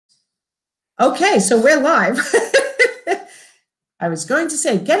Okay, so we're live. I was going to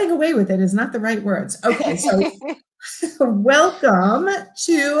say getting away with it is not the right words. Okay, so welcome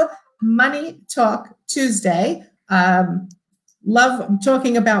to Money Talk Tuesday. Love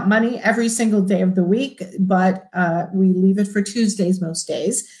talking about money every single day of the week, but we leave it for Tuesdays most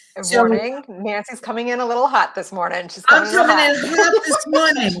days. Warning, Nancy's coming in a little hot this morning. I'm coming in hot this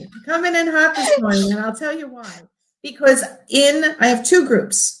morning. Coming in hot this morning, and I'll tell you why. Because I have two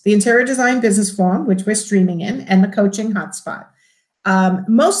groups, the Interior Design Business Forum, which we're streaming in, and the Coaching Hotspot.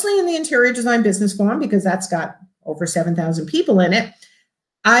 Mostly in the Interior Design Business Forum, because that's got over 7,000 people in it.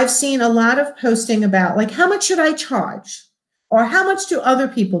 I've seen a lot of posting about, like, how much should I charge? Or how much do other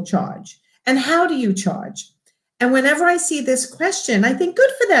people charge? And how do you charge? And whenever I see this question, I think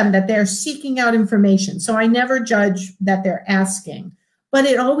good for them that they're seeking out information. So I never judge that they're asking. But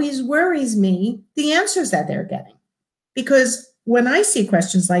it always worries me, the answers that they're getting. Because when I see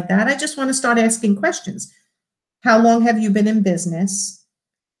questions like that, I just want to start asking questions. How long have you been in business?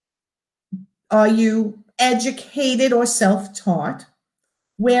 Are you educated or self-taught?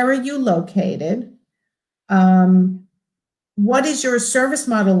 Where are you located? What is your service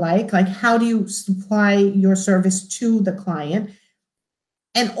model like? Like, how do you supply your service to the client?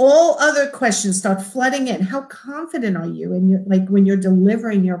 And all other questions start flooding in. How confident are you in when you're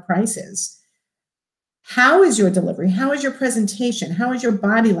delivering your prices? How is your delivery? How is your presentation? How is your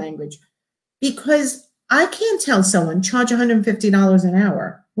body language? Because I can't tell someone charge $150 an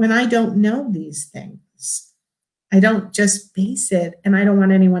hour when I don't know these things. I don't just base it, and I don't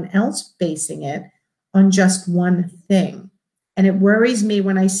want anyone else basing it on just one thing. And it worries me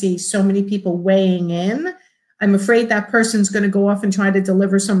when I see so many people weighing in. I'm afraid that person's going to go off and try to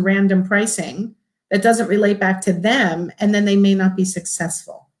deliver some random pricing that doesn't relate back to them, and then they may not be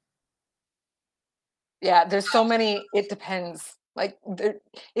successful. Yeah, there's so many, it depends. Like,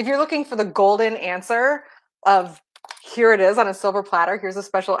 if you're looking for the golden answer of, here it is on a silver platter, here's a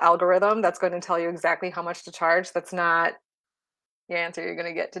special algorithm that's going to tell you exactly how much to charge, that's not the answer you're going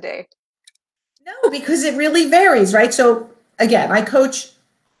to get today. No, because it really varies, right? So again, I coach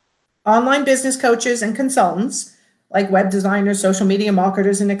online business coaches and consultants, like web designers, social media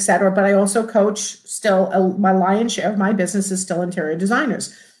marketers, and et cetera. But I also coach still, my lion's share of my business is still interior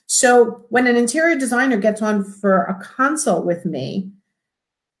designers. So when an interior designer gets on for a consult with me,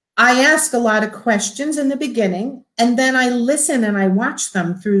 I ask a lot of questions in the beginning, and then I listen and I watch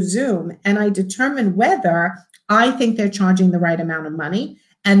them through Zoom, and I determine whether I think they're charging the right amount of money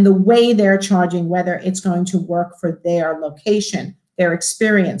and the way they're charging, whether it's going to work for their location, their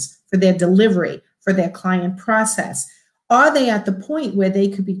experience, for their delivery, for their client process. Are they at the point where they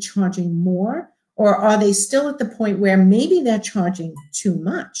could be charging more? Or are they still at the point where maybe they're charging too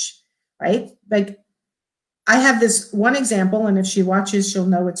much, right? Like, I have this one example, and if she watches, she'll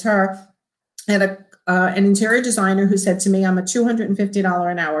know it's her. I had an interior designer who said to me, I'm a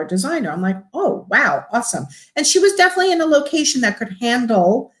 $250 an hour designer. I'm like, oh, wow, awesome. And she was definitely in a location that could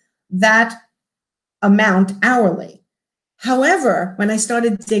handle that amount hourly. However, when I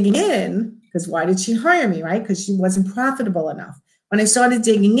started digging in, because why did she hire me, right? Because she wasn't profitable enough. When I started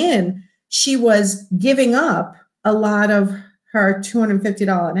digging in, she was giving up a lot of her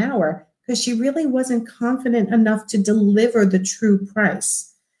 $250 an hour because she really wasn't confident enough to deliver the true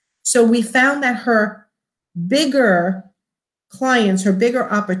price. So we found that her bigger clients, her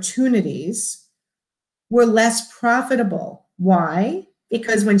bigger opportunities were less profitable. Why?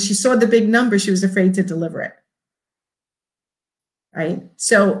 Because when she saw the big number, she was afraid to deliver it. Right?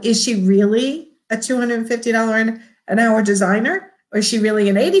 So is she really a $250 an hour designer? Or is she really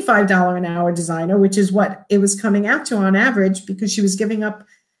an $85 an hour designer, which is what it was coming out to on average, because she was giving up,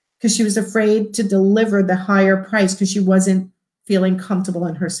 because she was afraid to deliver the higher price because she wasn't feeling comfortable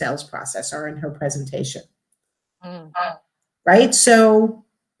in her sales process or in her presentation. Right? So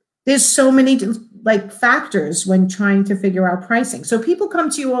there's so many factors when trying to figure out pricing. So people come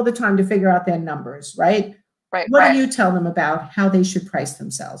to you all the time to figure out their numbers, right? Right. What do you tell them about how they should price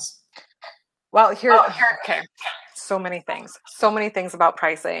themselves? Well, okay. So many things about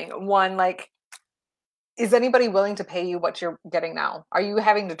pricing. One, like, is anybody willing to pay you what you're getting now? Are you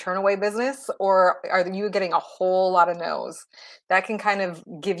having to turn away business, or are you getting a whole lot of no's? That can kind of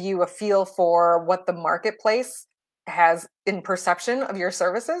give you a feel for what the marketplace has in perception of your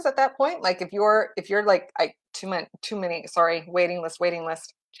services at that point. Like, if you're like, too many, sorry, waiting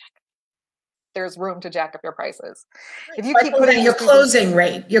list. there's room to jack up your prices. Right. If you So keep putting your closing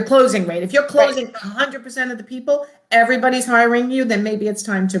rate, if you're closing 100% of the people, everybody's hiring you, then maybe it's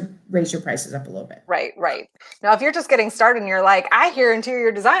time to raise your prices up a little bit. Right. Now, if you're just getting started and you're like, I hear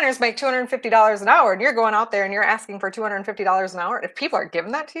interior designers make $250 an hour, and you're going out there and you're asking for $250 an hour, if people are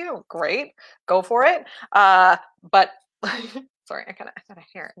giving that to you, great, go for it. But sorry, I got a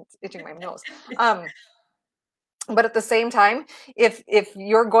hair, it's itching my nose. But at the same time, if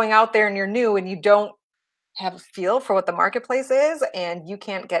you're going out there and you're new and you don't have a feel for what the marketplace is and you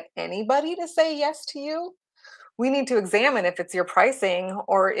can't get anybody to say yes to you, we need to examine if it's your pricing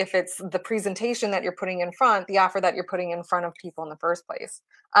or if it's the presentation that you're putting in front, the offer that you're putting in front of people in the first place.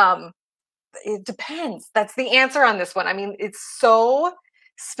 It depends. That's the answer on this one. I mean, it's so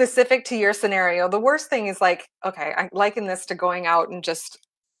specific to your scenario. The worst thing is like, okay, I liken this to going out and just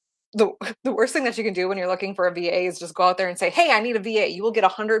the worst thing that you can do when you're looking for a VA is just go out there and say, hey, I need a VA. You will get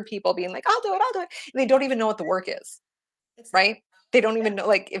 100 people being like, I'll do it. And they don't even know what the work is, right? They don't even know,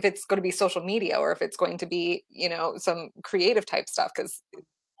 like, if it's going to be social media or if it's going to be, some creative type stuff, because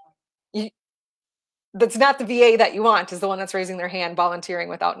that's not the VA that you want, is the one that's raising their hand, volunteering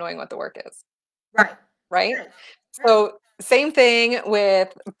without knowing what the work is. Right. So same thing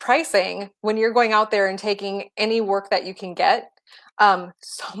with pricing. When you're going out there and taking any work that you can get,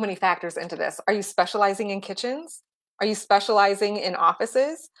 so many factors into this. Are you specializing in kitchens? Are you specializing in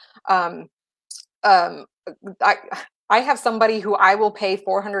offices? I have somebody who I will pay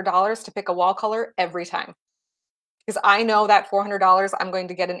 $400 to pick a wall color every time, because I know that $400 I'm going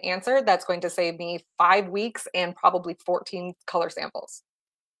to get an answer that's going to save me 5 weeks and probably 14 color samples.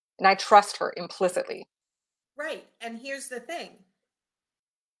 And I trust her implicitly. Right. And here's the thing.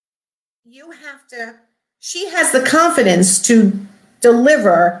 She has the confidence to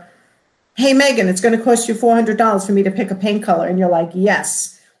deliver, hey, Megan, it's going to cost you $400 for me to pick a paint color. And you're like,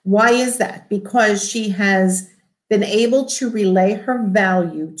 yes. Why is that? Because she has been able to relay her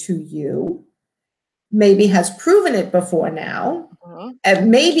value to you, maybe has proven it before now, and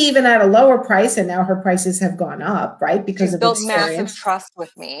maybe even at a lower price, and now her prices have gone up, right? Because she's of built experience. Massive trust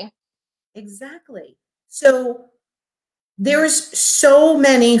with me. Exactly. So there's so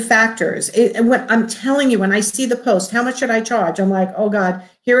many factors. And when I'm telling you, when I see the post, how much should I charge? I'm like, oh God,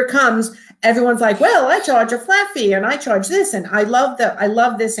 here it comes. Everyone's like, well, I charge a flat fee and I charge this. And I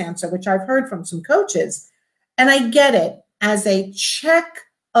love this answer, which I've heard from some coaches. And I get it as a check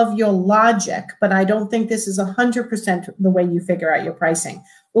of your logic, but I don't think this is 100% the way you figure out your pricing.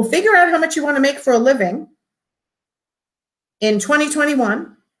 We'll figure out how much you want to make for a living in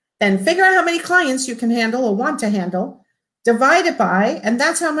 2021, then figure out how many clients you can handle or want to handle, divide it by, and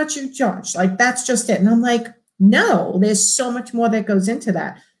that's how much you charge. Like, that's just it. And I'm like, no, there's so much more that goes into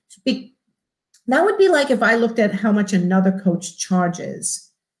that. That would be like if I looked at how much another coach charges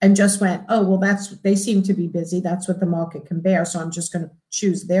and just went, oh, well, they seem to be busy. That's what the market can bear. So I'm just going to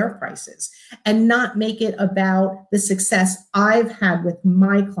choose their prices and not make it about the success I've had with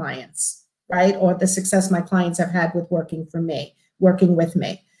my clients, right? Or the success my clients have had with working with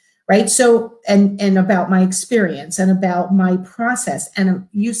me. Right. So, and about my experience and about my process. And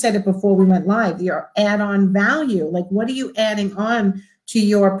you said it before we went live, your add-on value. Like, what are you adding on to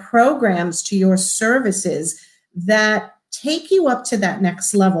your programs, to your services that take you up to that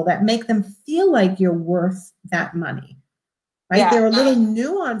next level, that make them feel like you're worth that money? Right. Yeah. There are little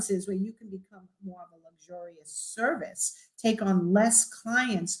nuances where you can become more of a luxurious service, take on less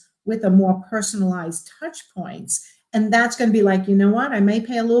clients with a more personalized touch points. And that's going to be like, you know what, I may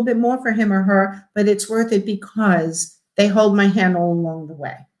pay a little bit more for him or her, but it's worth it because they hold my hand all along the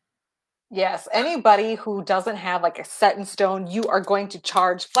way. Yes. Anybody who doesn't have like a set in stone, you are going to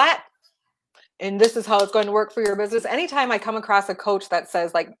charge flat, and this is how it's going to work for your business. Anytime I come across a coach that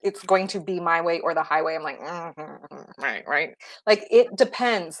says like, it's going to be my way or the highway, I'm like, right. Like, it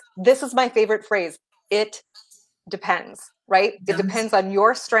depends. This is my favorite phrase. It depends. Right? It depends on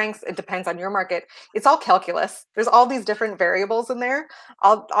your strengths. It depends on your market. It's all calculus. There's all these different variables in there.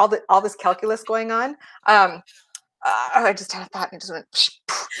 All this calculus going on. I just had a thought and it just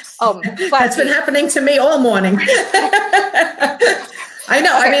went. That's been happening to me all morning. I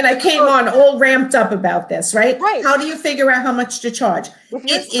know. Okay. I mean, I came on all ramped up about this, right? Right. How do you figure out how much to charge? If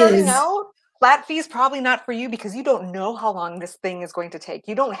you're starting out, flat fee is probably not for you because you don't know how long this thing is going to take.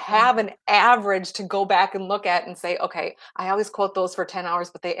 You don't have an average to go back and look at and say, okay, I always quote those for 10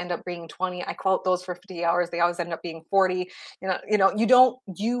 hours, but they end up being 20. I quote those for 50 hours. They always end up being 40.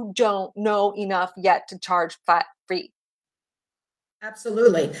 You don't know enough yet to charge flat fee.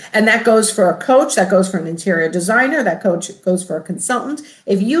 Absolutely. And that goes for a coach, that goes for an interior designer, that goes for a consultant.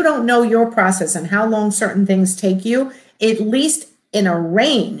 If you don't know your process and how long certain things take you, at least in a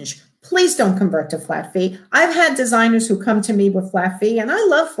range, please don't convert to flat fee. I've had designers who come to me with flat fee, and I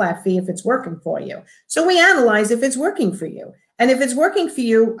love flat fee if it's working for you. So we analyze if it's working for you. And if it's working for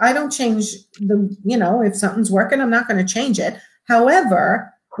you, I don't change if something's working, I'm not going to change it.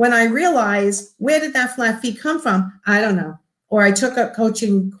 However, when I realize, where did that flat fee come from? I don't know. Or I took a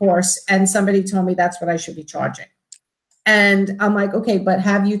coaching course and somebody told me that's what I should be charging. And I'm like, okay, but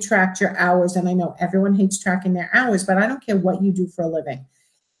have you tracked your hours? And I know everyone hates tracking their hours, but I don't care what you do for a living.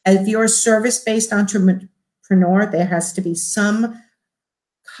 If you're a service-based entrepreneur, there has to be some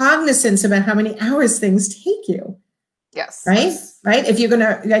cognizance about how many hours things take you. Yes. Right? Yes. Right? If you're going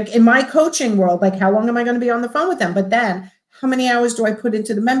to, like in my coaching world, like how long am I going to be on the phone with them? But then how many hours do I put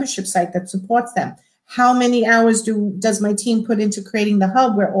into the membership site that supports them? How many hours does my team put into creating the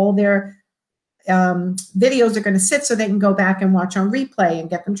hub where all their videos are going to sit so they can go back and watch on replay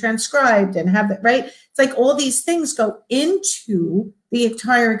and get them transcribed and have that, right? It's like all these things go into the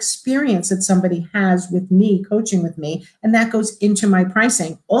entire experience that somebody has with me, coaching with me, and that goes into my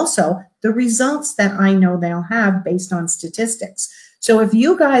pricing. Also, the results that I know they'll have based on statistics. So if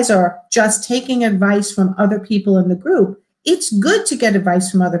you guys are just taking advice from other people in the group, it's good to get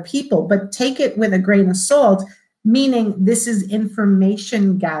advice from other people, but take it with a grain of salt, meaning this is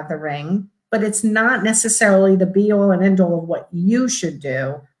information gathering, but it's not necessarily the be-all and end-all of what you should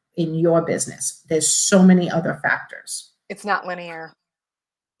do in your business. There's so many other factors. It's not linear.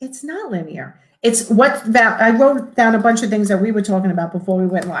 It's not linear. It's I wrote down a bunch of things that we were talking about before we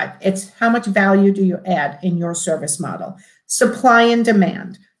went live. It's how much value do you add in your service model? Supply and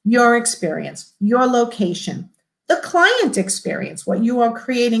demand, your experience, your location, the client experience, what you are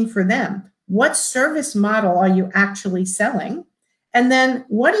creating for them. What service model are you actually selling? And then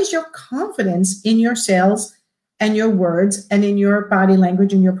what is your confidence in your sales and your words and in your body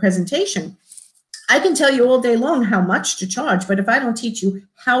language and your presentation? I can tell you all day long how much to charge, but if I don't teach you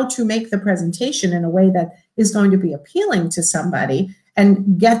how to make the presentation in a way that is going to be appealing to somebody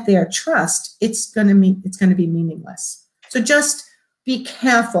and get their trust, it's going to be meaningless. So just be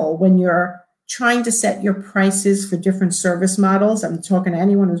careful when you're trying to set your prices for different service models. I'm talking to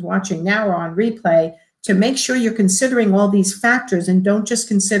anyone who's watching now or on replay, to make sure you're considering all these factors and don't just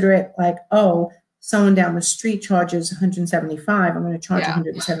consider it like, oh, someone down the street charges 175, I'm going to charge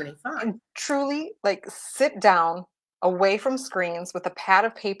 175. And truly, like, sit down away from screens with a pad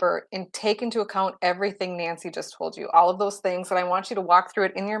of paper and take into account everything Nancy just told you, all of those things, that I want you to walk through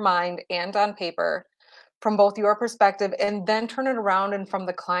it in your mind and on paper from both your perspective, and then turn it around and from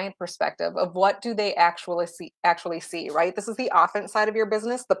the client perspective of what do they actually see, right? This is the offense side of your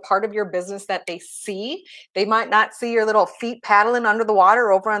business, the part of your business that they see. They might not see your little feet paddling under the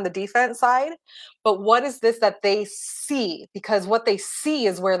water over on the defense side, but what is this that they see? Because what they see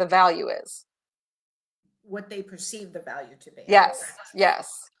is where the value is. What they perceive the value to be. Yes,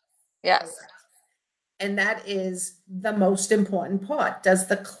 yes, yes. And that is the most important part. Does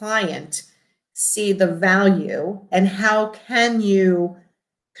the client see the value, and how can you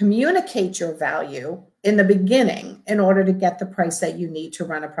communicate your value in the beginning in order to get the price that you need to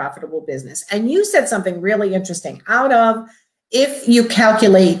run a profitable business? And you said something really interesting. If you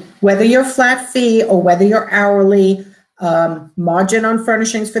calculate whether you're flat fee or whether you're hourly, margin on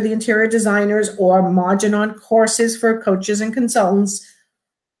furnishings for the interior designers or margin on courses for coaches and consultants,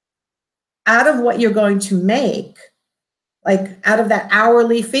 out of what you're going to make, like out of that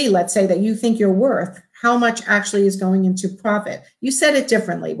hourly fee, let's say that you think you're worth, how much actually is going into profit? You said it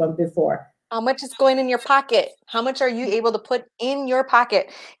differently before. How much is going in your pocket? How much are you able to put in your pocket?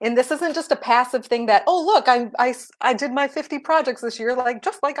 And this isn't just a passive thing that, oh, look, I did my 50 projects this year,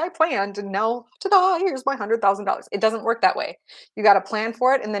 just like I planned, and now, ta-da, here's my $100,000. It doesn't work that way. You got to plan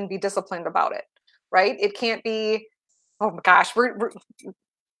for it and then be disciplined about it, right? It can't be, oh my gosh,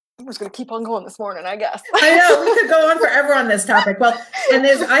 I'm just going to keep on going this morning, I guess. I know, we could go on forever on this topic. Well, and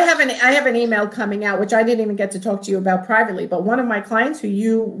I have an email coming out, which I didn't even get to talk to you about privately, but one of my clients who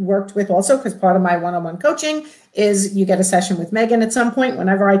you worked with also, because part of my one-on-one coaching is you get a session with Megan at some point,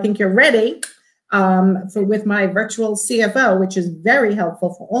 whenever I think you're ready, with my virtual CFO, which is very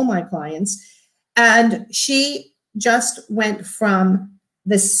helpful for all my clients. And she just went from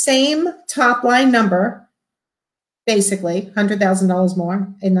the same top line number, basically $100,000 more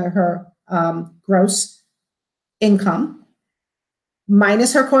in her gross income,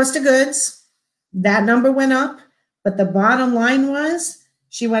 minus her cost of goods. That number went up, but the bottom line was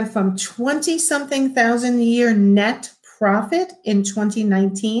she went from 20-something thousand a year net profit in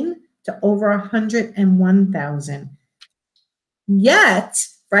 2019 to over 101,000. Yet,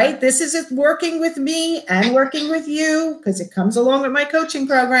 right, this is working with me and working with you, because it comes along with my coaching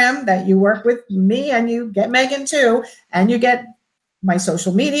program that you work with me and you get Megan too, and you get my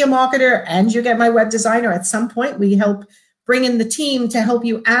social media marketer and you get my web designer. At some point, we help bring in the team to help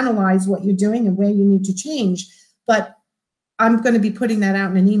you analyze what you're doing and where you need to change. But I'm going to be putting that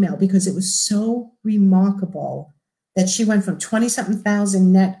out in an email because it was so remarkable that she went from 20-something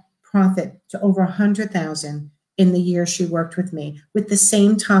thousand net profit to over 100,000 in the year she worked with me with the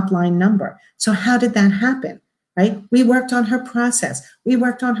same top line number. So how did that happen? Right? We worked on her process. We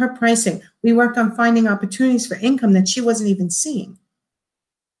worked on her pricing. We worked on finding opportunities for income that she wasn't even seeing.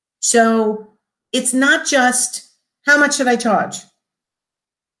 So it's not just how much should I charge?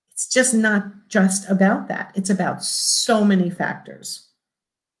 It's just not just about that. It's about so many factors.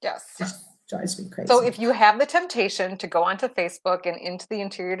 Yes. It drives me crazy. So if you have the temptation to go onto Facebook and into the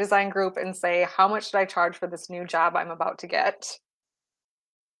interior design group and say, how much should I charge for this new job I'm about to get?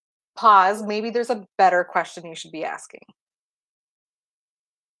 Pause. Maybe there's a better question you should be asking.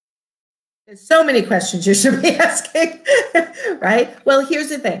 There's so many questions you should be asking, right? Well, here's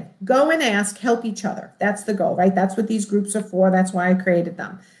the thing. Go and ask, help each other. That's the goal, right? That's what these groups are for. That's why I created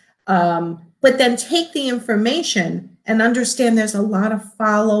them. But then take the information and understand there's a lot of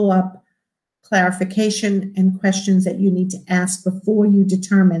follow-up clarification and questions that you need to ask before you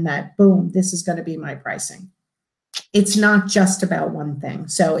determine that, boom, this is going to be my pricing. It's not just about one thing.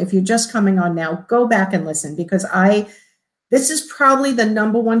 So if you're just coming on now, go back and listen, because this is probably the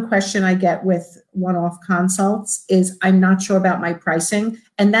number one question I get with one-off consults is I'm not sure about my pricing.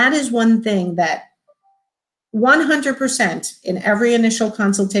 And that is one thing that 100% in every initial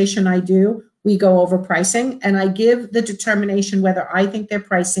consultation I do, we go over pricing and I give the determination whether I think their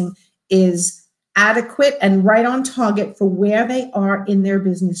pricing is adequate and right on target for where they are in their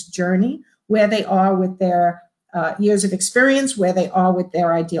business journey, where they are with their years of experience, where they are with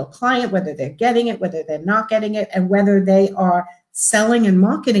their ideal client, whether they're getting it, whether they're not getting it, and whether they are selling and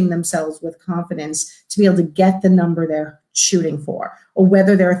marketing themselves with confidence to be able to get the number they're shooting for, or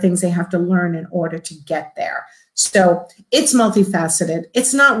whether there are things they have to learn in order to get there. So it's multifaceted.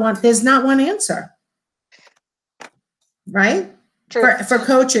 It's not one, there's not one answer, right? For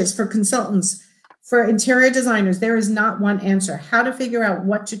coaches, for consultants, for interior designers, there is not one answer. How to figure out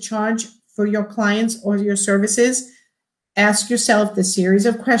what to charge for your clients or your services, ask yourself the series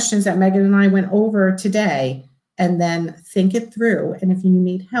of questions that Megan and I went over today, and then think it through. And if you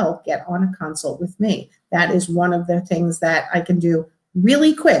need help, get on a consult with me. That is one of the things that I can do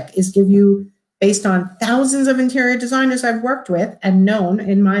really quick, is give you, based on thousands of interior designers I've worked with and known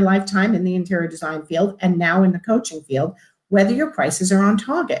in my lifetime in the interior design field and now in the coaching field, whether your prices are on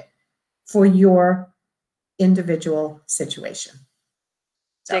target for your individual situation.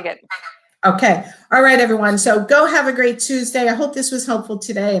 Dig it. Okay. All right, everyone. So go have a great Tuesday. I hope this was helpful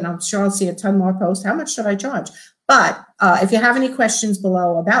today, and I'm sure I'll see a ton more posts. How much should I charge? But if you have any questions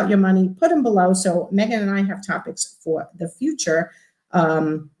below about your money, put them below. So Megan and I have topics for the future,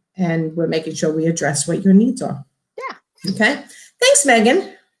 and we're making sure we address what your needs are. Yeah. Okay. Thanks,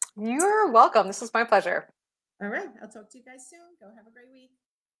 Megan. You're welcome. This was my pleasure. All right. I'll talk to you guys soon. Go have a great week.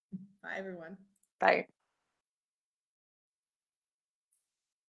 Bye, everyone. Bye.